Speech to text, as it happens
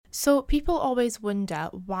So people always wonder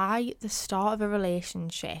why the start of a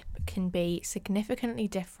relationship can be significantly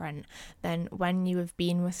different than when you have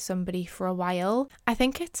been with somebody for a while. I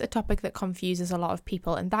think it's a topic that confuses a lot of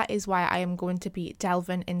people, and that is why I am going to be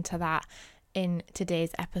delving into that in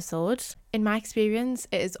today's episode. In my experience,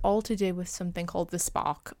 it is all to do with something called the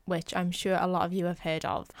spark, which I'm sure a lot of you have heard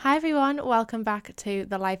of. Hi everyone, welcome back to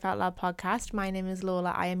the Life Out Loud podcast. My name is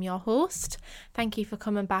Lola, I am your host. Thank you for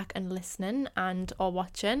coming back and listening and or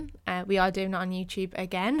watching. We are doing it on YouTube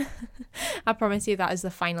again. I promise you that is the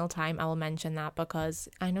final time I will mention that, because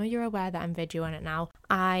I know you're aware that I'm videoing it now.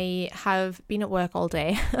 I have been at work all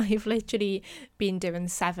day. I've literally been doing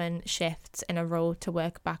 7 shifts in a row to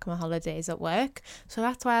work back my holidays at work. So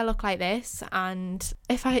that's why I look like this. And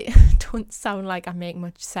if I don't sound like I make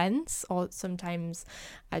much sense, or sometimes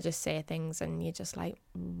I just say things and you're just like,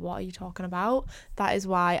 what are you talking about? That is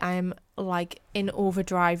why I'm like in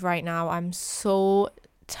overdrive right now. I'm so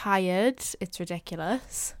tired. It's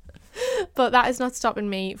ridiculous. But that is not stopping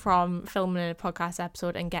me from filming a podcast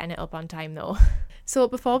episode and getting it up on time though. So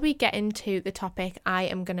before we get into the topic, I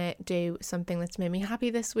am going to do something that's made me happy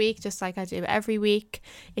this week, just like I do every week.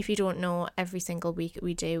 If you don't know, every single week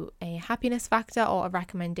we do a happiness factor or a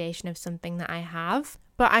recommendation of something that I have.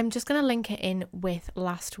 But I'm just going to link it in with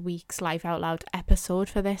last week's Life Out Loud episode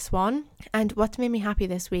for this one. And what's made me happy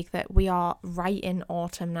this week, that we are right in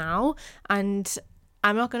autumn now. And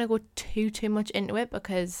I'm not going to go too much into it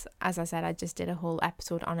because, as I said, I just did a whole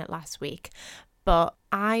episode on it last week. But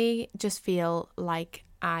I just feel like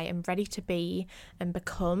I am ready to be and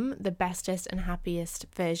become the bestest and happiest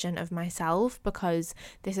version of myself, because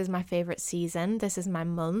this is my favourite season, this is my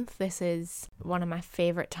month, this is one of my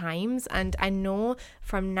favourite times. And I know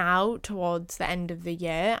from now towards the end of the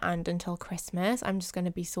year and until Christmas, I'm just going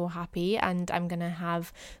to be so happy, and I'm going to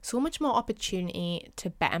have so much more opportunity to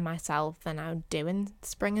better myself than I do in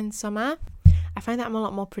spring and summer. I find that I'm a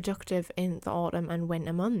lot more productive in the autumn and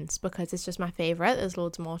winter months because it's just my favourite. There's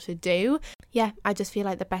loads more to do. Yeah, I just feel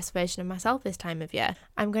like the best version of myself this time of year.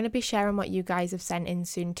 I'm going to be sharing what you guys have sent in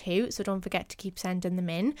soon too, so don't forget to keep sending them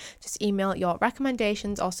in. Just email your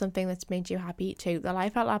recommendations or something that's made you happy to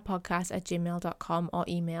thelifeoutloudpodcast@gmail.com, or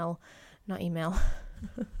not email.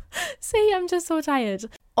 See, I'm just so tired.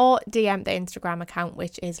 Or DM the Instagram account,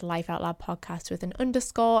 which is Life Out Loud Podcast with an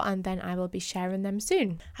 _, and then I will be sharing them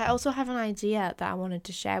soon. I also have an idea that I wanted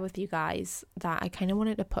to share with you guys that I kind of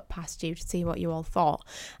wanted to put past you to see what you all thought.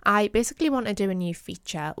 I basically want to do a new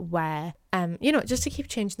feature where just to keep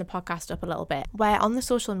changing the podcast up a little bit, where on the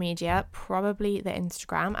social media, probably the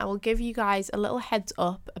Instagram, I will give you guys a little heads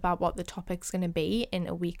up about what the topic's going to be in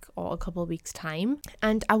a week or a couple of weeks time.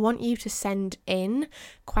 And I want you to send in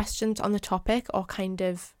questions on the topic or kind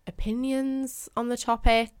of opinions on the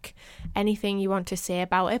topic, anything you want to say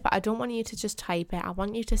about it. But I don't want you to just type it. I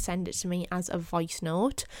want you to send it to me as a voice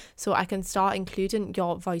note so I can start including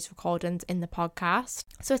your voice recordings in the podcast.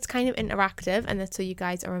 So it's kind of interactive, and that's so you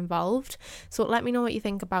guys are involved. So let me know what you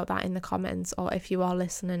think about that in the comments, or if you are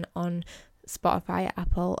listening on Spotify,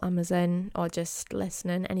 Apple, Amazon, or just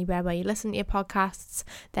listening anywhere where you listen to your podcasts,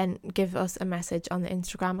 then give us a message on the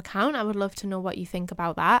Instagram account. I would love to know what you think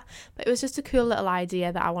about that. But it was just a cool little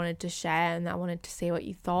idea that I wanted to share and that I wanted to see what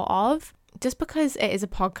you thought of. Just because it is a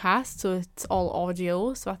podcast, so it's all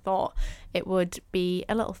audio, so I thought it would be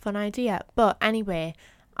a little fun idea. But anyway,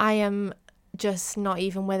 I am just not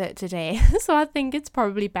even with it today, so I think it's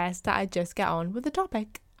probably best that I just get on with the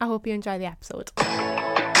topic. I hope you enjoy the episode.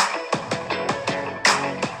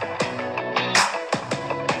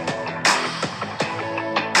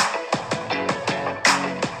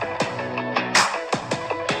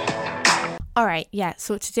 Alright, yeah,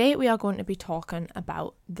 so today we are going to be talking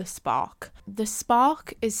about the spark. The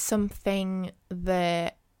spark is something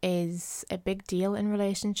that is a big deal in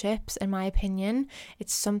relationships, in my opinion.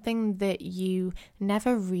 It's something that you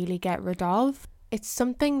never really get rid of. It's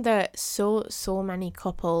something that so many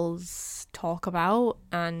couples talk about,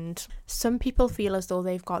 and some people feel as though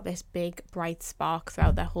they've got this big bright spark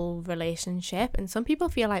throughout their whole relationship, and some people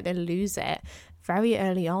feel like they lose it very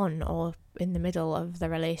early on or in the middle of the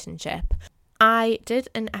relationship. I did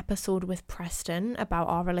an episode with Preston about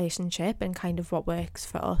our relationship and kind of what works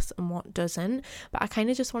for us and what doesn't, but I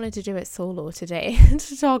kind of just wanted to do it solo today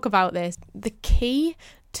to talk about this. The key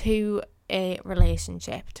to a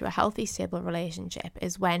relationship, to a healthy, stable relationship,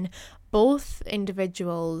 is when both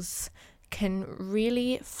individuals can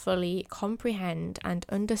really fully comprehend and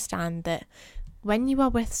understand that when you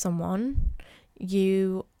are with someone,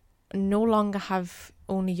 you no longer have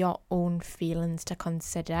only your own feelings to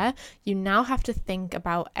consider. You now have to think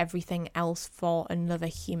about everything else for another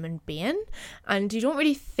human being, and you don't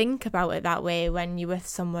really think about it that way when you're with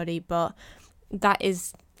somebody, but that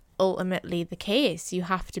is ultimately the case. You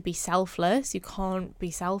have to be selfless. You can't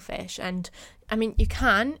be selfish. And I mean, you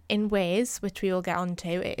can in ways which we will get onto.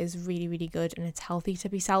 It is really, really good and it's healthy to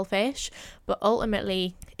be selfish. But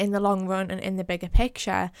ultimately, in the long run and in the bigger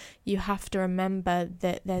picture, you have to remember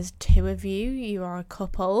that there's two of you. You are a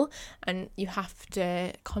couple, and you have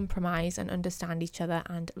to compromise and understand each other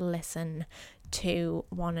and listen to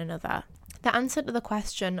one another. The answer to the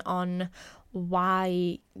question on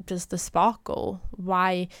why does the spark go?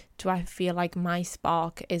 Why do I feel like my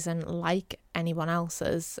spark isn't like anyone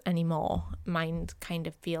else's anymore? Mine kind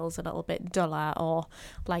of feels a little bit duller, or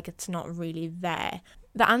like it's not really there.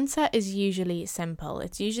 The answer is usually simple.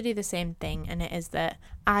 It's usually the same thing, and it is that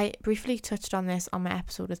I briefly touched on this on my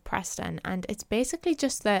episode with Preston, and it's basically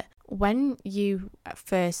just that when you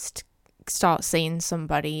first start seeing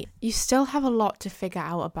somebody, you still have a lot to figure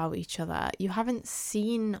out about each other. You haven't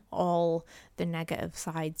seen all the negative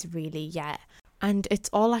sides really yet, and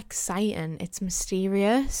it's all exciting, it's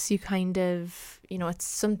mysterious. You kind of, it's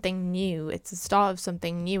something new, it's the start of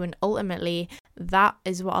something new, and ultimately that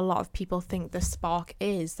is what a lot of people think the spark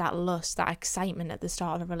is, that lust, that excitement at the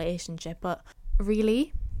start of a relationship. But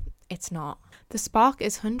really, it's not. The spark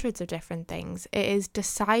is hundreds of different things. It is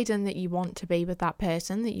deciding that you want to be with that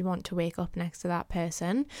person, that you want to wake up next to that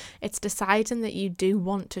person. It's deciding that you do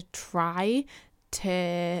want to try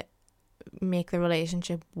to make the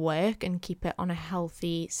relationship work and keep it on a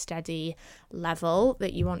healthy, steady level,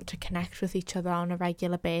 that you want to connect with each other on a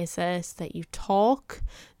regular basis, that you talk,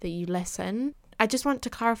 that you listen. I just want to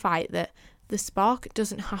clarify that the spark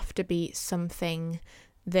doesn't have to be something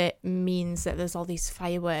that means that there's all these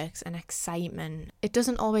fireworks and excitement. It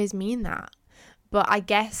doesn't always mean that. But I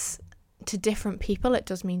guess to different people, it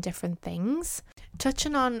does mean different things.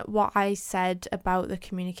 Touching on what I said about the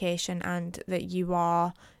communication and that you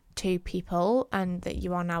are two people and that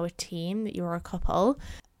you are now a team, that you are a couple,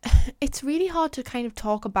 it's really hard to kind of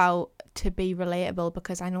talk about to be relatable,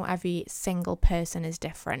 because I know every single person is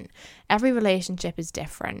different. Every relationship is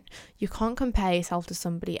different. You can't compare yourself to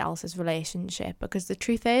somebody else's relationship, because the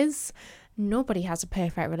truth is nobody has a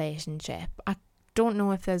perfect relationship. I don't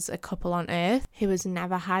know if there's a couple on earth who has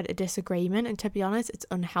never had a disagreement, and to be honest, it's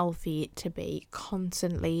unhealthy to be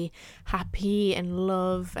constantly happy and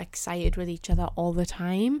love, excited with each other all the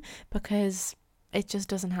time, because it just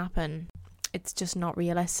doesn't happen. It's just not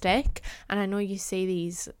realistic. And I know you see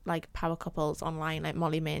these like power couples online, like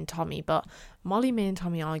Molly-Mae and Tommy, but Molly-Mae and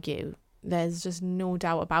Tommy argue. There's just no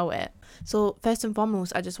doubt about it. So first and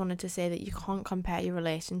foremost, I just wanted to say that you can't compare your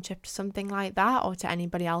relationship to something like that or to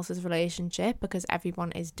anybody else's relationship, because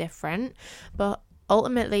everyone is different. But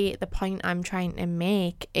ultimately, the point I'm trying to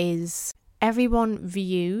make is everyone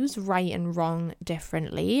views right and wrong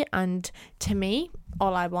differently. And to me,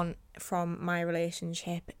 all I want from my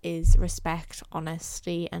relationship is respect,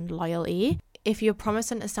 honesty, and loyalty. If you're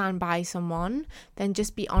promising to stand by someone, then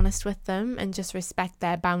just be honest with them and just respect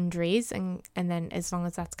their boundaries, and then as long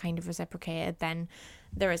as that's kind of reciprocated, then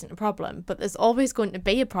there isn't a problem. But there's always going to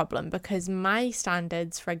be a problem, because my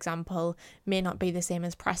standards, for example, may not be the same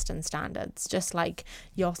as Preston's standards, just like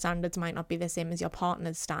your standards might not be the same as your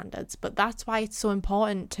partner's standards. But that's why it's so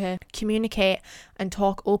important to communicate and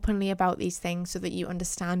talk openly about these things so that you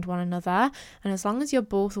understand one another. And as long as you're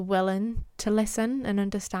both willing to listen and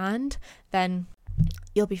understand, then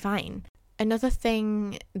you'll be fine. Another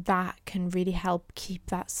thing that can really help keep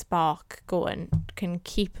that spark going, can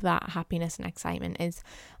keep that happiness and excitement, is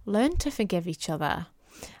learn to forgive each other.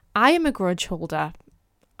 I am a grudge holder.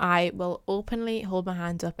 I will openly hold my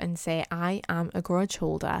hand up and say I am a grudge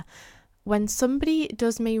holder. When somebody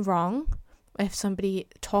does me wrong, if somebody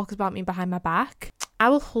talks about me behind my back, I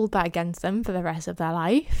will hold that against them for the rest of their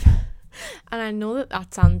life. And I know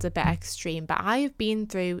that sounds a bit extreme, but I have been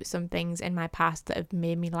through some things in my past that have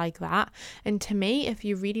made me like that. And to me, if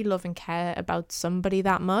you really love and care about somebody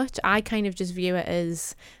that much, I kind of just view it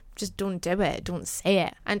as, just don't do it, don't say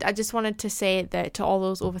it. And I just wanted to say that to all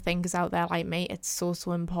those overthinkers out there like me, it's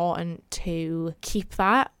so important to keep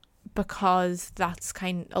that, because that's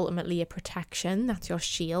kind of ultimately a protection. That's your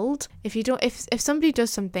shield. If somebody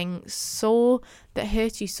does something so that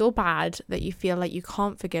hurts you so bad that you feel like you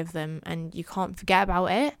can't forgive them and you can't forget about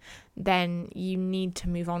it, then you need to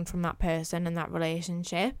move on from that person and that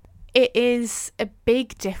relationship. It is a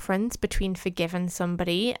big difference between forgiving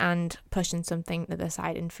somebody and pushing something to the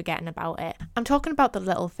side and forgetting about it. I'm talking about the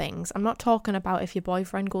little things. I'm not talking about if your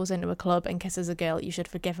boyfriend goes into a club and kisses a girl, you should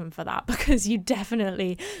forgive him for that, because you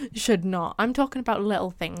definitely should not. I'm talking about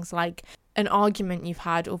little things like an argument you've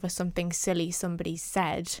had over something silly somebody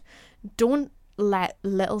said. Don't let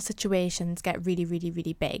little situations get really, really,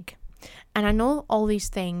 really big. And I know all these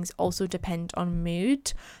things also depend on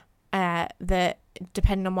mood. That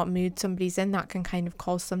depending on what mood somebody's in, that can kind of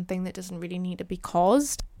cause something that doesn't really need to be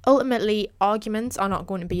caused. Ultimately, arguments are not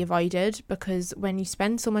going to be avoided, because when you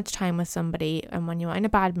spend so much time with somebody and when you're in a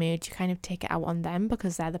bad mood, you kind of take it out on them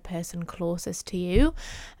because they're the person closest to you.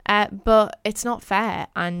 But it's not fair,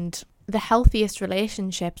 and the healthiest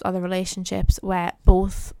relationships are the relationships where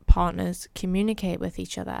both partners communicate with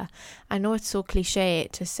each other. I know it's so cliche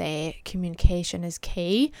to say communication is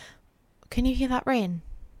key. Can you hear that rain?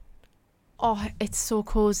 Oh, it's so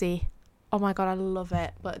cozy. Oh my God, I love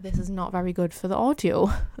it. But this is not very good for the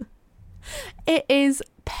audio. It is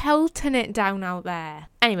pelting it down out there.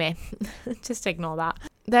 Anyway, just ignore that.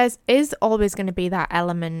 There is always going to be that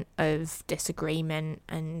element of disagreement,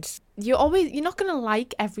 and you're not going to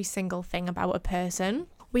like every single thing about a person.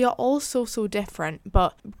 We are all so different,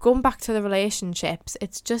 but going back to the relationships,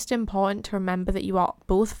 it's just important to remember that you are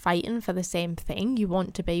both fighting for the same thing. You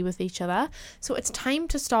want to be with each other. So it's time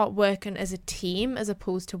to start working as a team as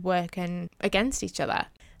opposed to working against each other.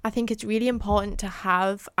 I think it's really important to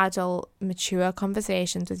have adult, mature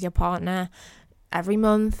conversations with your partner every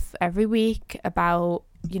month, every week about,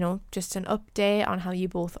 just an update on how you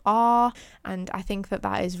both are. And I think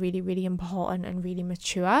that is really, really important and really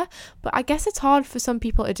mature. But I guess it's hard for some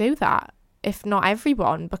people to do that, if not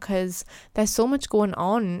everyone, because there's so much going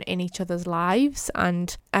on in each other's lives,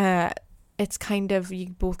 and it's kind of, you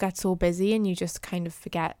both get so busy and you just kind of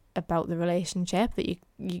forget about the relationship, that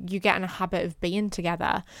you get in a habit of being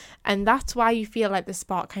together. And that's why you feel like the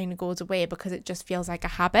spark kind of goes away, because it just feels like a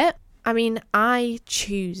habit. I mean, I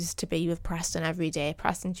choose to be with Preston every day.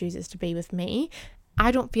 Preston chooses to be with me. I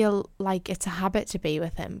don't feel like it's a habit to be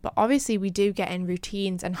with him, but obviously we do get in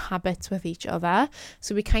routines and habits with each other.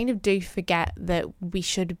 So we kind of do forget that we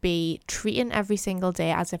should be treating every single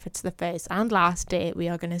day as if it's the first and last day we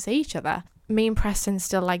are going to see each other. Me and Preston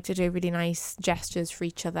still like to do really nice gestures for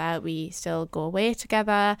each other. We still go away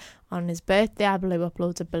together. On his birthday, I blew up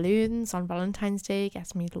loads of balloons. On Valentine's Day, he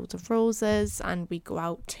gets me loads of roses, and we go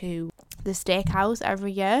out to the steakhouse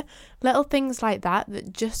every year. Little things like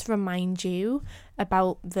that just remind you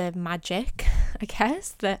about the magic, I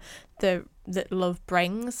guess, that love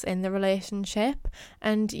brings in the relationship.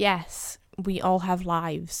 And yes, we all have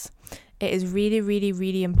lives. It is really, really,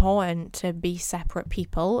 really important to be separate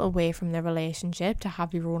people away from the relationship, to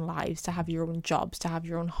have your own lives, to have your own jobs, to have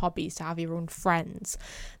your own hobbies, to have your own friends.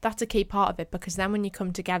 That's a key part of it, because then when you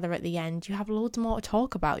come together at the end, you have loads more to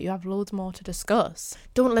talk about. You have loads more to discuss.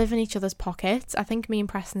 Don't live in each other's pockets. I think me and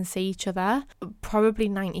Preston see each other probably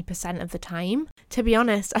 90% of the time. To be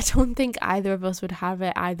honest, I don't think either of us would have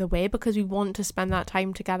it either way, because we want to spend that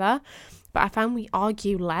time together. But I find we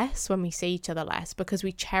argue less when we see each other less, because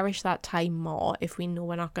we cherish that time more if we know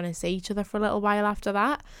we're not going to see each other for a little while after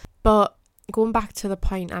that. But going back to the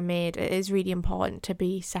point I made, it is really important to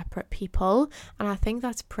be separate people. And I think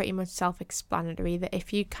that's pretty much self-explanatory, that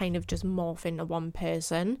if you kind of just morph into one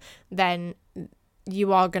person, then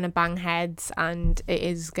you are going to bang heads, and it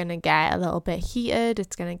is going to get a little bit heated.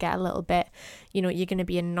 It's going to get a little bit, you're going to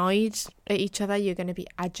be annoyed at each other. You're going to be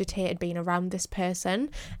agitated being around this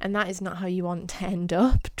person, and that is not how you want to end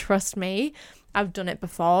up. Trust me, I've done it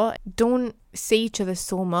before. Don't see each other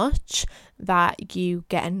so much that you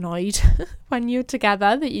get annoyed when you're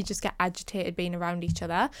together, that you just get agitated being around each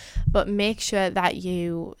other, but make sure that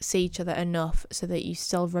you see each other enough so that you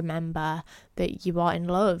still remember that you are in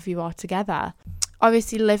love, you are together.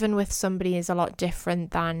 Obviously, living with somebody is a lot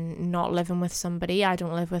different than not living with somebody. I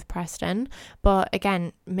don't live with Preston. But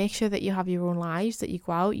again, make sure that you have your own lives, that you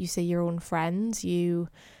go out, you see your own friends, you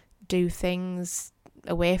do things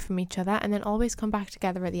away from each other, and then always come back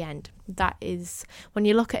together at the end. That is, when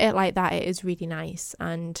you look at it like that, it is really nice.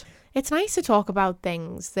 And it's nice to talk about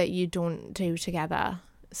things that you don't do together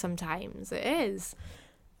sometimes. It is.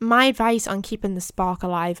 My advice on keeping the spark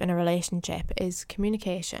alive in a relationship is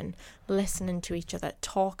communication, listening to each other,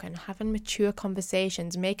 talking, having mature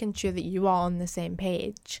conversations, making sure that you are on the same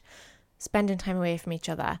page, spending time away from each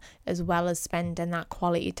other, as well as spending that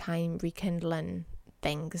quality time rekindling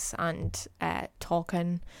things and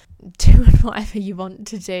talking, doing whatever you want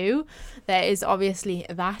to do. There is obviously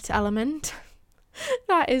that element.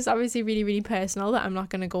 That is obviously really, really personal that I'm not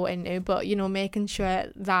going to go into, but making sure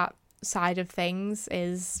that side of things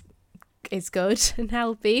is is good and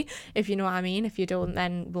healthy, if you know what I mean. If you don't,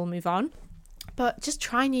 then we'll move on. But just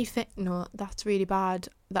try new things. No, that's really bad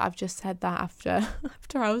that I've just said that after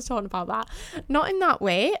I was talking about that. Not in that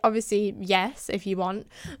way. Obviously, yes, if you want.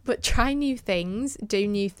 But try new things. Do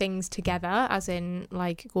new things together. As in,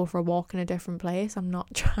 like, go for a walk in a different place. I'm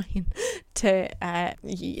not trying to...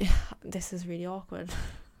 this is really awkward.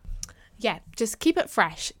 Yeah, just keep it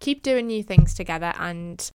fresh. Keep doing new things together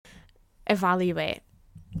and evaluate.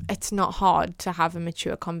 It's not hard to have a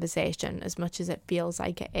mature conversation as much as it feels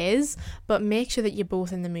like it is, but make sure that you're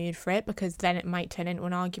both in the mood for it, because then it might turn into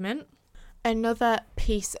an argument. Another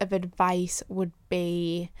piece of advice would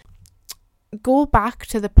be go back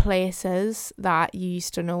to the places that you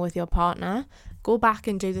used to know with your partner. Go back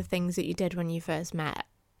and do the things that you did when you first met.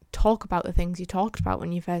 Talk about the things you talked about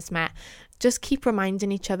when you first met. Just keep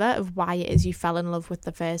reminding each other of why it is you fell in love with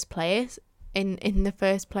the first place. In the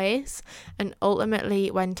first place, and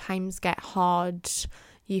ultimately when times get hard,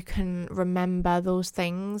 you can remember those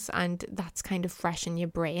things, and that's kind of fresh in your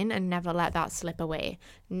brain, and never let that slip away.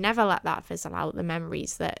 Never let that fizzle out, the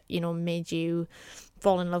memories that, you know, made you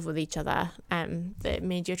fall in love with each other, that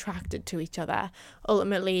made you attracted to each other.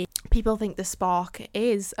 Ultimately, people think the spark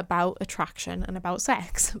is about attraction and about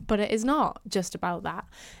sex, but it is not just about that.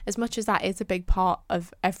 As much as that is a big part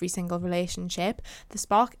of every single relationship, the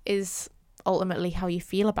spark is ultimately how you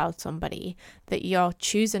feel about somebody, that you're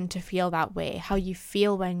choosing to feel that way, how you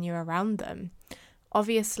feel when you're around them.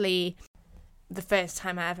 Obviously, the first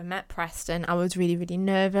time I ever met Preston, I was really, really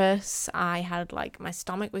nervous. I had my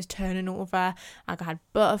stomach was turning over. I had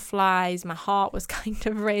butterflies. My heart was kind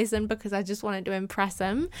of racing because I just wanted to impress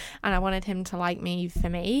him and I wanted him to like me for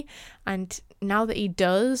me. And now that he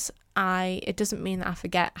does, it doesn't mean that I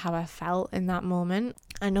forget how I felt in that moment.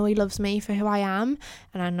 I know he loves me for who I am,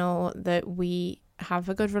 and I know that we have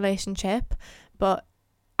a good relationship, but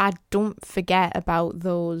I don't forget about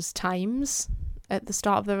those times at the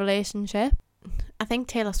start of the relationship. I think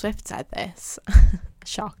Taylor Swift said this,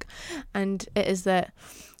 shock, and it is that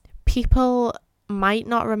people might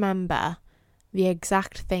not remember the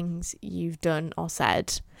exact things you've done or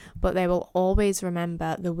said, but they will always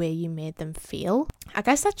remember the way you made them feel. I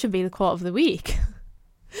guess that should be the quote of the week.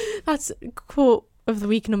 That's quote of the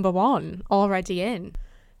week number 1 already in.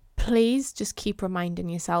 Please just keep reminding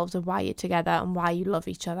yourselves of why you're together and why you love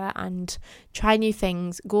each other, and try new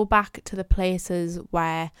things. Go back to the places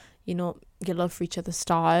where, you know, your love for each other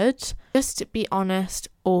started. Just be honest,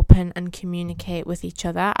 open, and communicate with each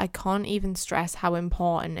other. I can't even stress how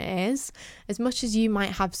important it is. As much as you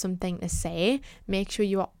might have something to say, make sure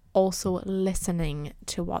you are also listening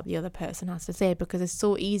to what the other person has to say, because it's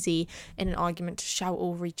so easy in an argument to shout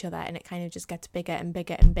over each other and it kind of just gets bigger and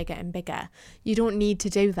bigger and bigger and bigger. You don't need to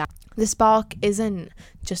do that. The spark isn't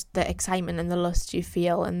just the excitement and the lust you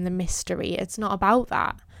feel and the mystery. It's not about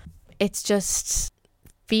that. It's just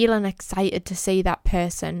feeling excited to see that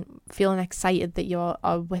person, feeling excited that you're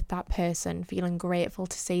with that person, feeling grateful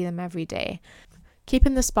to see them every day.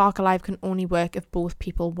 Keeping the spark alive can only work if both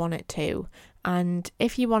people want it to. And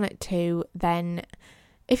if you want it to, then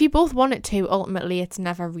if you both want it to, ultimately it's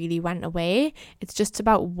never really went away. It's just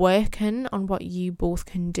about working on what you both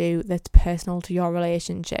can do that's personal to your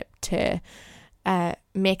relationship to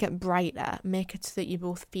make it brighter, make it so that you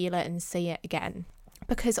both feel it and see it again.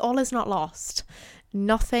 Because all is not lost.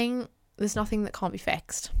 There's nothing that can't be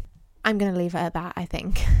fixed. I'm going to leave it at that, I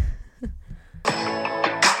think.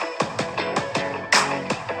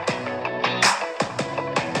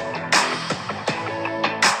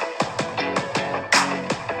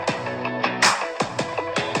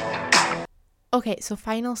 Okay, so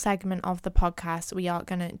final segment of the podcast, we are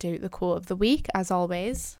going to do the quote of the week, as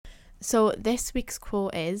always. So this week's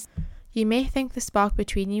quote is, "You may think the spark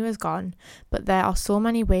between you is gone, but there are so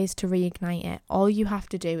many ways to reignite it. All you have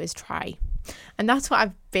to do is try." And that's what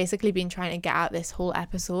I've basically been trying to get at this whole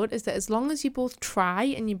episode, is that as long as you both try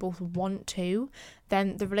and you both want to,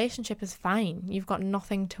 then the relationship is fine. You've got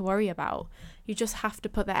nothing to worry about. You just have to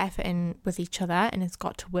put the effort in with each other, and it's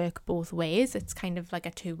got to work both ways. It's kind of like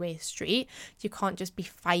a two-way street. You can't just be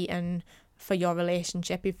fighting for your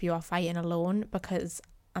relationship if you are fighting alone, because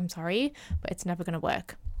I'm sorry, but it's never going to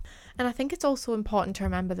work. And I think it's also important to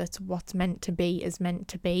remember that what's meant to be is meant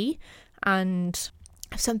to be, and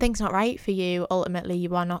if something's not right for you, ultimately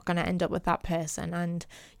you are not going to end up with that person, and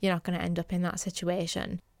you're not going to end up in that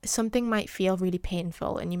situation. Something might feel really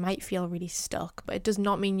painful and you might feel really stuck, but it does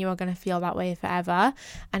not mean you are going to feel that way forever.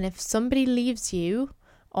 And if somebody leaves you,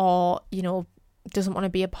 or, you know, doesn't want to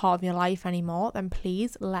be a part of your life anymore, then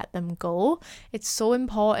please let them go. It's so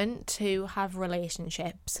important to have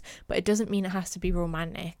relationships, but it doesn't mean it has to be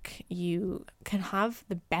romantic. You can have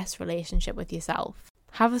the best relationship with yourself.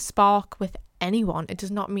 Have a spark with anyone. It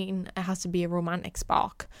does not mean it has to be a romantic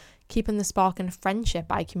spark. Keeping the spark in friendship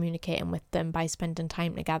by communicating with them, by spending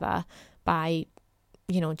time together, by,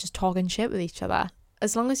 just talking shit with each other.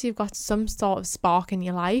 As long as you've got some sort of spark in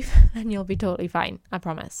your life, then you'll be totally fine, I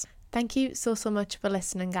promise. Thank you so much for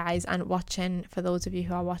listening, guys, and watching. For those of you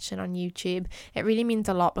who are watching on YouTube, it really means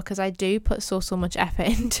a lot because I do put so much effort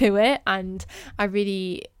into it, and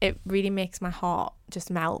it really makes my heart just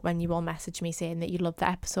melt when you all message me saying that you love the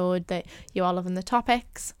episode, that you are loving the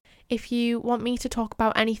topics. If you want me to talk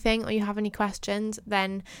about anything or you have any questions,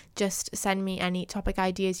 then just send me any topic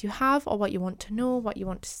ideas you have, or what you want to know, what you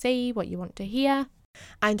want to see, what you want to hear,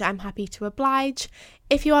 and I'm happy to oblige.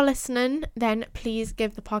 If you are listening, then please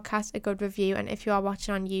give the podcast a good review, and if you are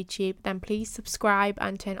watching on YouTube, then please subscribe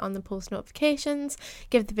and turn on the post notifications.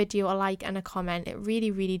 Give the video a like and a comment. It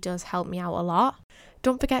really does help me out a lot.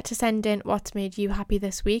 Don't forget to send in what's made you happy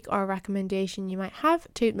this week, or a recommendation you might have,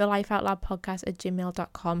 to the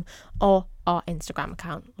lifeoutloudpodcast@gmail.com or our Instagram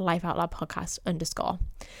account, lifeoutloudpodcast_.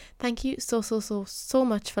 Thank you so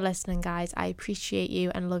much for listening, guys. I appreciate you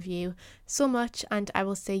and love you so much, and I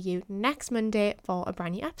will see you next Monday for a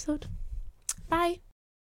brand new episode. Bye.